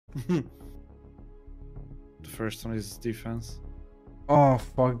The first one is defense. Oh,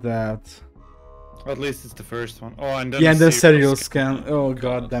 fuck that. Or at least it's the first one. Oh, and then Yeah, the serial scan. scan. Oh,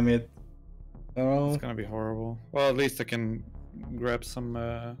 god damn it. Oh. It's gonna be horrible. Well, at least I can grab some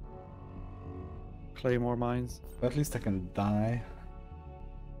claymore mines. At least I can die.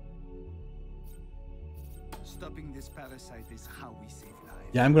 Stopping this parasite is how we save lives.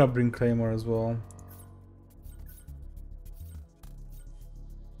 Yeah, I'm gonna bring claymore as well.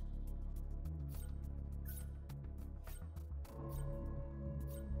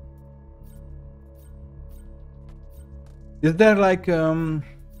 Is there like ammo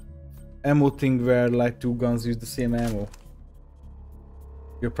thing where like two guns use the same ammo?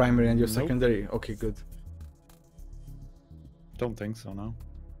 Your primary and your Nope. secondary? Okay, good. Don't think so, no.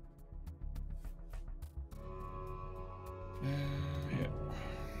 Yeah.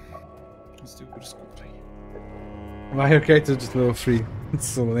 Let's do good scope. Why your character is just level 3? It's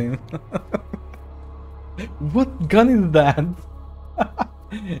so lame. What gun is that?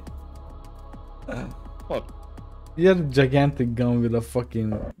 What? You had a gigantic gun with a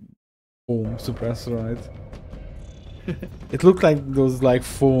fucking foam suppressor on it. It looked like those like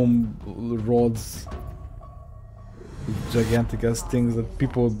foam rods. Gigantic ass things that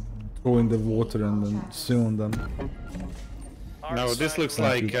people throw in the water and then swim on them. No, this looks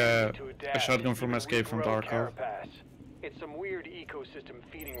like a shotgun from Escape from Tarkov. It's some weird ecosystem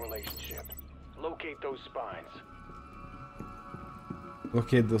feeding relationship. Locate those spines.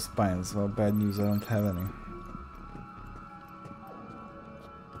 Locate those spines. Well, bad news, I don't have any.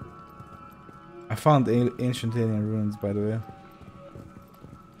 I found ancient alien ruins, by the way.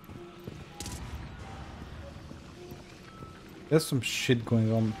 There's some shit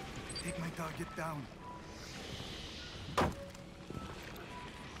going on. Take my target down.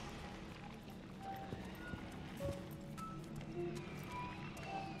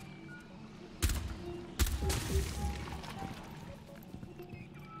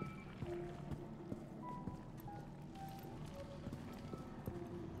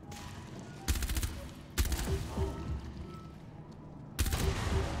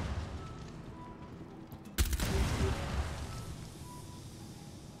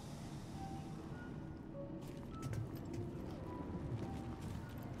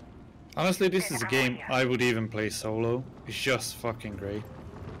 Honestly, this is a game I would even play solo. It's just fucking great.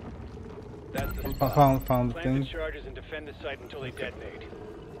 That's the I spot. found the Plant thing. the charges and defend the site until they detonate.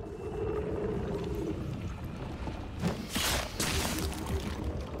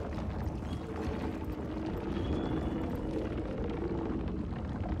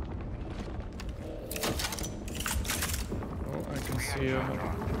 Oh, I can see a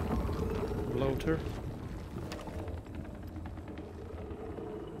bloater.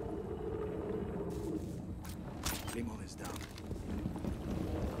 Limon is down.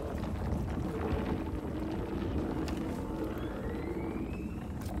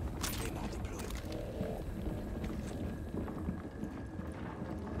 Limon deployed.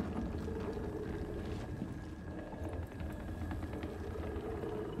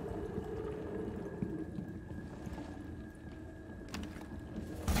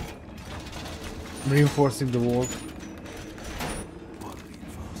 Reinforcing the wall. Wall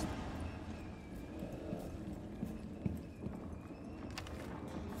reinforced.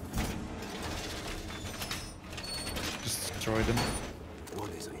 Just destroy them. Wall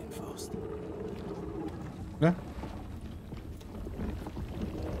is reinforced. Yeah.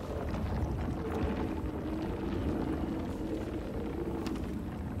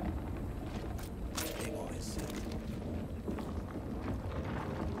 Limon is set.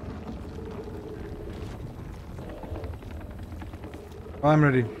 I'm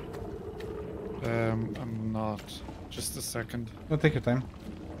ready. I'm not. Just a second. No, take your time.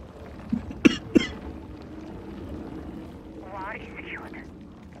 War is secured.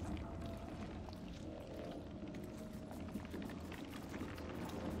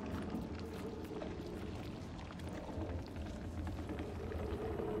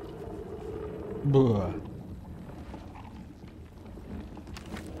 Buh.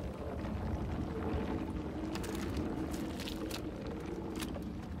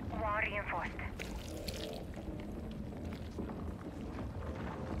 War reinforced.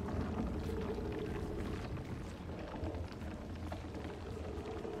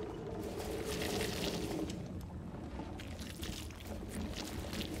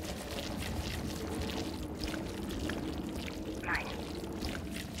 Mine.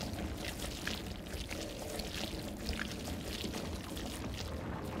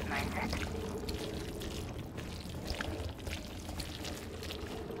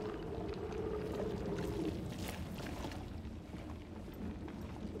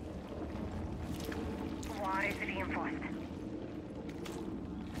 reinforced.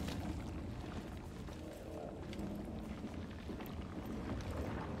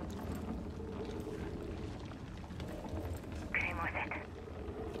 Claymore set.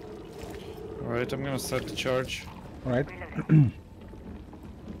 Alright, I'm gonna set the charge. All right. Reloading.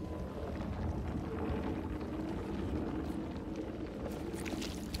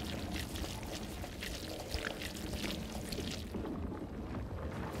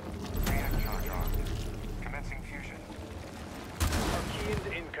 React charge on. Commencing fusion. Archeans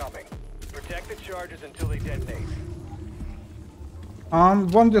incoming. Protect the charges until they detonate.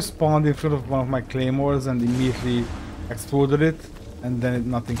 One just spawned in front of one of my claymores and immediately exploded it, and then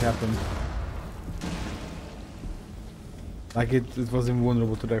nothing happened. Like it was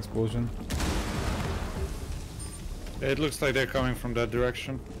invulnerable to the explosion. It looks like they're coming from that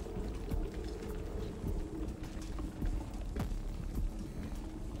direction.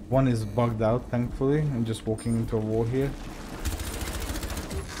 One is bugged out, thankfully. I'm just walking into a wall here.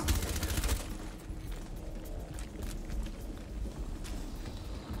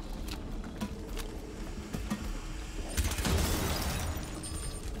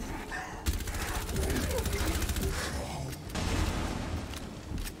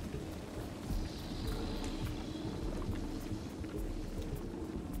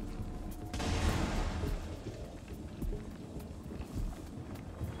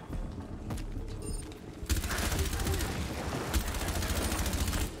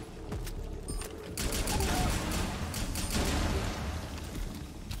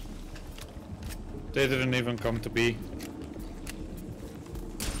 They didn't even come to be.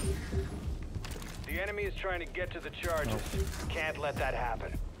 The enemy is trying to get to the charges. Can't let that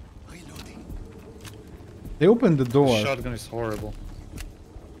happen. Reloading. They opened the door. The shotgun is horrible.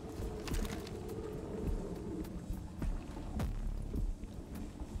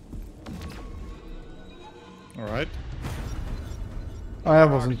 Alright. Oh, that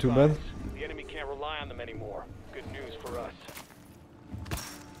wasn't too bad. The enemy can't rely on them anymore. Good news for us.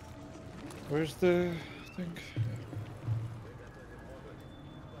 Where's the thing?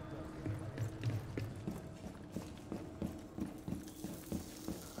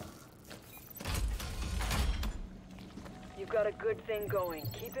 You've got a good thing going.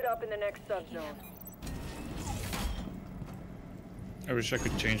 Keep it up in the next subzone. I wish I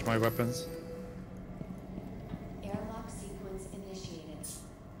could change my weapons. Airlock sequence initiated.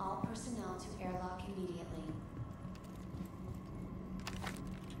 All personnel to airlock immediately.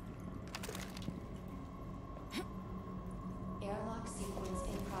 Airlock sequence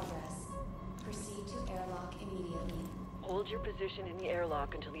in progress. Proceed to airlock immediately. Hold your position in the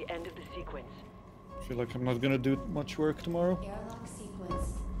airlock until the end of the sequence. I feel like I'm not gonna do much work tomorrow. Airlock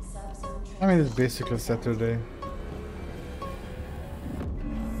sequence. Subzone. I mean, it's basically Saturday.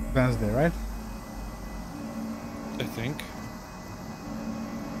 Wednesday, right? I think.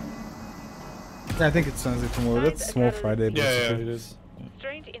 Yeah, I think it's Wednesday tomorrow. That's Small Friday, Yeah, basically. it is.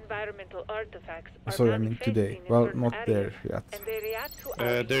 Strange environmental artifacts are Sorry, I mean today. manifesting in Well, certain not there areas, yet. and they react to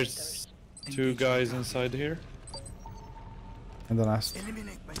our There's sensors. two guys inside here. And then I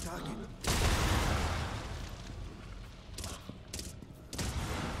Eliminate my target.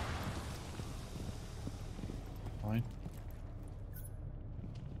 Fine.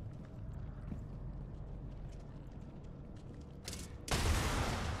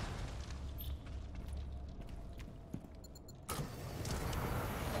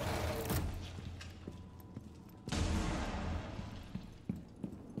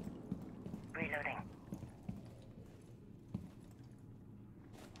 Reloading.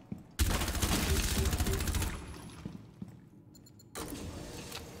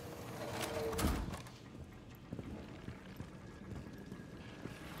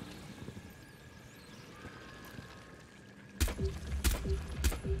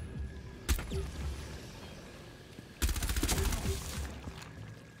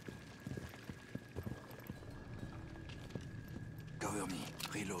 Cover me.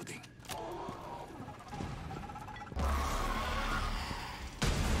 Reloading.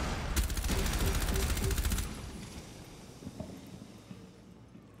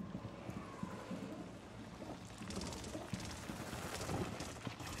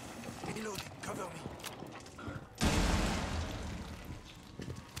 Reloading. Cover me.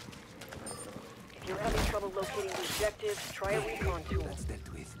 If you're having trouble locating the objectives, try a recon tool. That's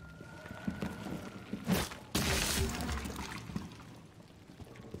dealt with.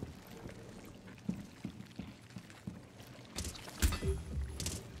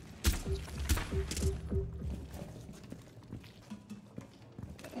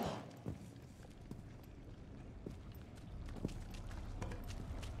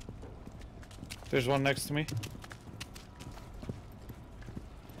 There's one next to me.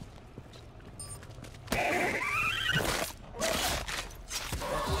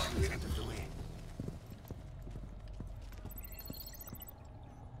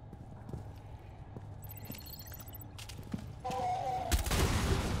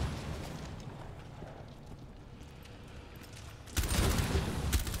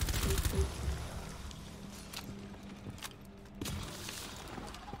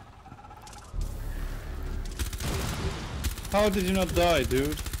 How did you not die,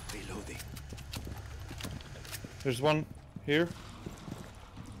 dude? Reloading. There's one here.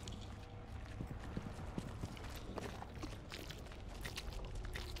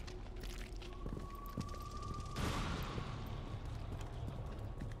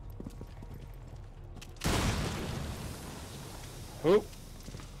 Oh.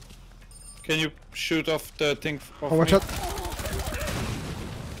 Can you shoot off the thing off watch me? out.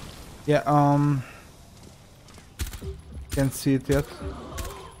 Yeah, can't see it yet.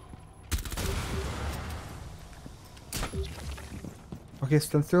 Okay,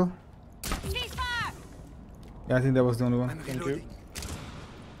 stand still. Yeah, I think that was the only one. Thank you.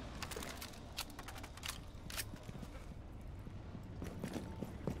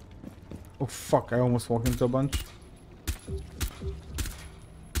 Oh fuck, I almost walked into a bunch.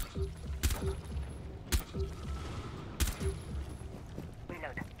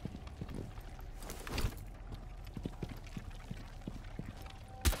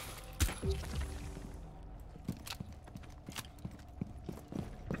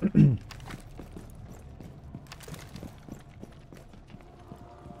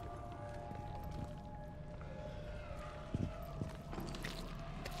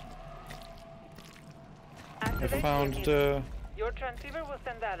 I found the... Your transceiver will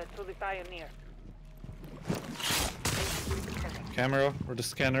send data to the Pioneer. camera or the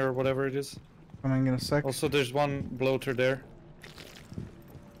scanner or whatever it is. Coming in a sec. Also, there's one bloater there.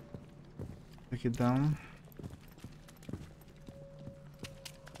 Take it down.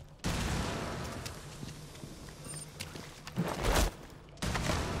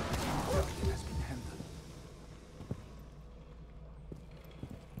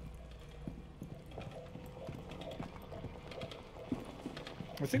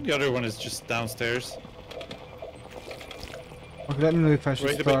 I think the other one is just downstairs. Okay, let me know if I should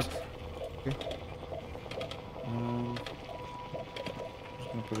Wait a start. bit. Okay. Just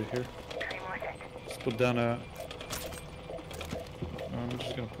gonna put it here. Just put down a... I'm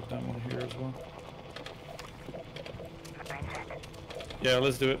just gonna put that one here as well. Yeah,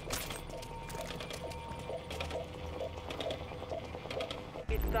 let's do it.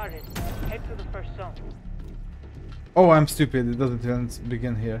 It started. Head to the first zone. Oh, I'm stupid. It doesn't even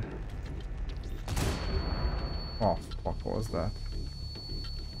begin here. Oh, fuck, what was that?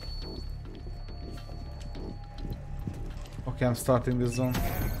 Okay, I'm starting this zone.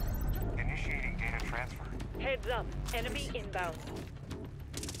 Initiating data transfer. Heads up. Enemy inbound.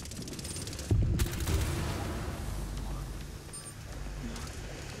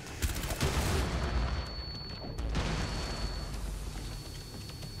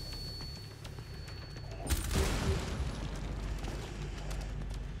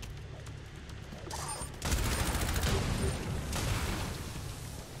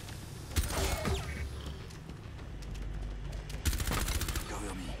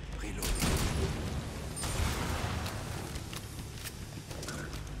 Cover me. Reloading.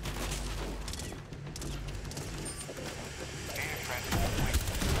 Data transfer complete.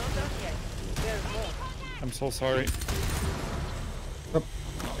 Not done yet. There's more. I'm so sorry. Up.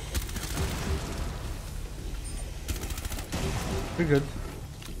 We're good.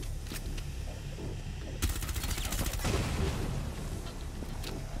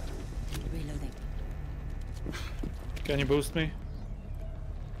 Reloading. Can you boost me?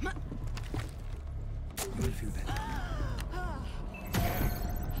 You'll feel better.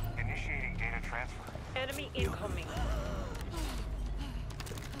 Initiating data transfer. Enemy incoming.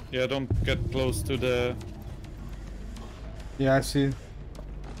 Yeah, don't get close to the... Yeah, I see.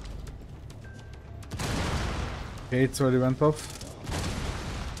 Okay, it's already went off.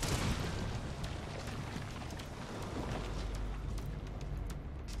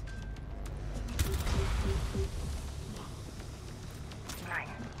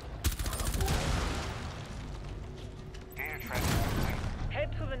 Data transfer complete.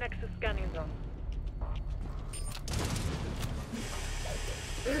 Head to the next scanning zone.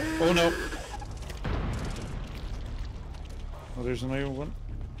 Oh no! Oh, there's another one.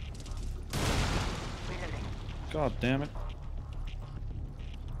 God damn it.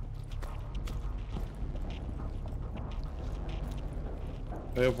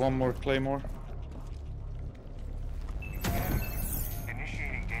 I have one more claymore.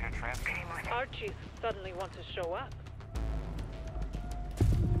 Archies suddenly want to show up.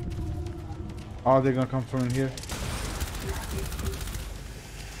 Oh, they're gonna come from in here.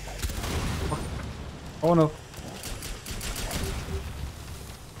 Oh no.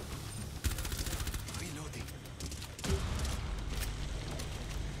 Reloading.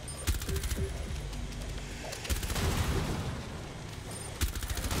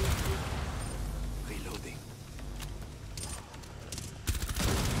 Reloading.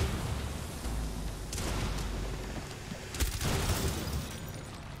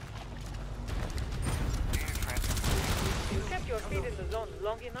 Data transfer. You kept your feet in the zone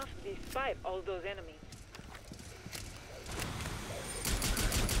long enough despite all those enemies.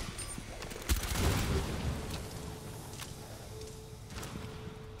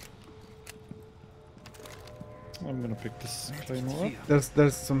 I'm gonna pick this claymore up.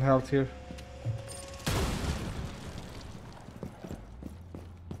 There's some health here.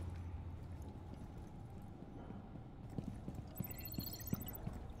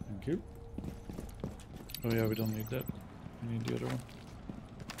 Thank you. Oh yeah, we don't need that. We need the other one.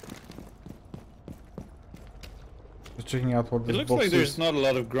 Just checking out what It this looks box like there's is. not a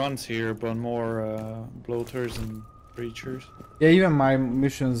lot of grunts here, but more bloaters and breachers. Yeah, even my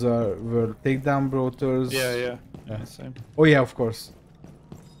missions were takedown broters. Yeah. Yeah. Same. Oh yeah, of course.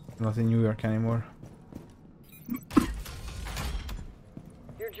 Not in New York anymore.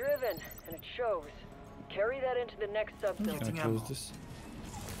 You're driven, and it shows. Carry that into the next subzone. Can I close this?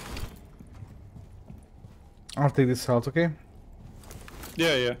 I'll take this out, okay?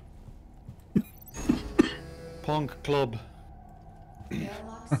 Yeah. Punk club.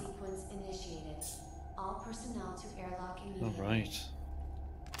 Airlock sequence initiated. All personnel to airlock immediately. Alright.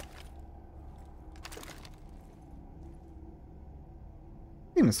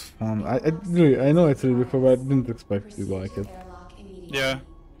 Game is fun. I know it's really before, but I didn't expect to like it. Airlock immediately. Yeah.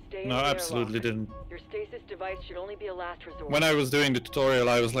 Stay in No, the absolutely airlock. didn't. Your stasis device should only be a last resort. When I was doing the tutorial,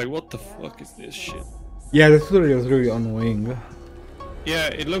 I was like, what the fuck is this shit? Yeah, the tutorial was really annoying. Yeah,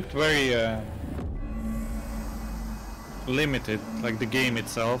 it looked very limited, like the game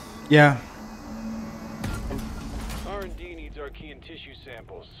itself. Yeah. R&D needs Archean tissue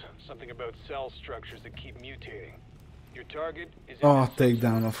samples. Something about cell structures that keep mutating. Your target is in Oh, this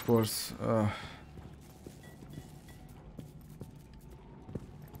takedown, of course.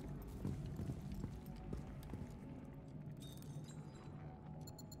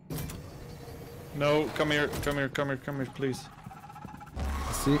 No, come here, please.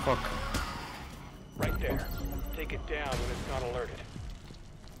 See? Fuck. right there. Take it down when it's not alerted.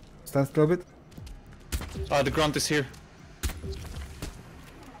 Stand still a bit. Ah, the grunt is here.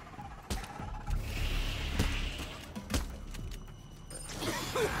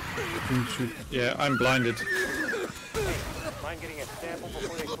 Didn't shoot. Yeah, I'm blinded. Mind getting a sample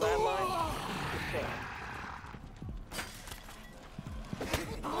before they flatline? Just saying.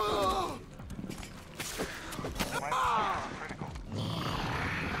 Critical.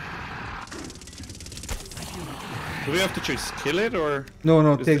 Do we have to just kill it or? No,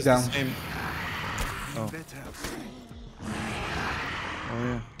 is this the takedown. same? Oh. Better. Oh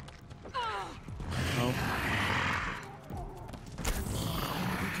yeah. No.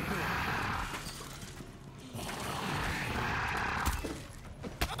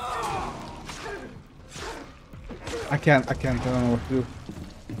 I can't, I don't know what to do.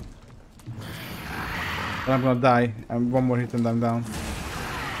 But I'm gonna die. I'm one more hit and I'm down.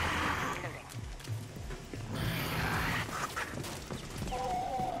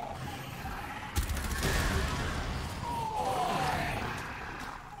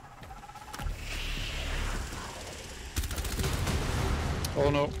 Oh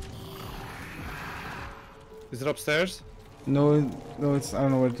no. Is it upstairs? No, it's, I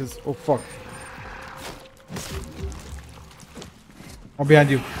don't know what it is. Oh fuck. Oh, behind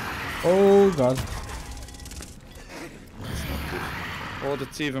you. Oh god. Oh,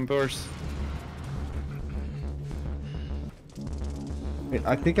 that's even worse. Wait,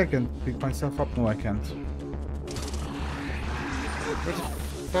 I think I can pick myself up. No, I can't. Where's the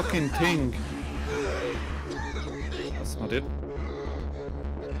fucking thing? That's not it.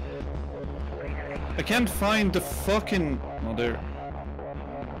 I can't find the fucking... Oh, there.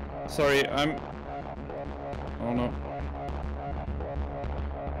 Sorry, I'm... Oh no.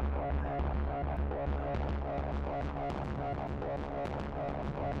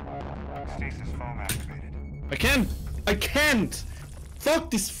 Stasis foam activated. I can't!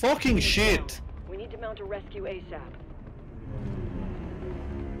 Fuck this fucking shit! We need to mount a rescue ASAP.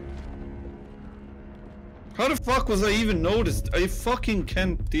 How the fuck was I even noticed? I fucking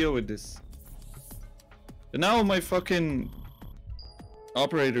can't deal with this. And now my fucking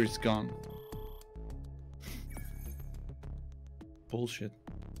operator is gone. bullshit.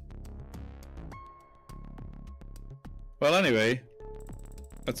 Well, anyway,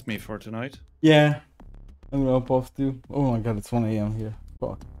 that's me for tonight. Yeah. I'm gonna hop off too. Oh my god, it's 1 AM here.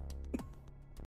 Fuck.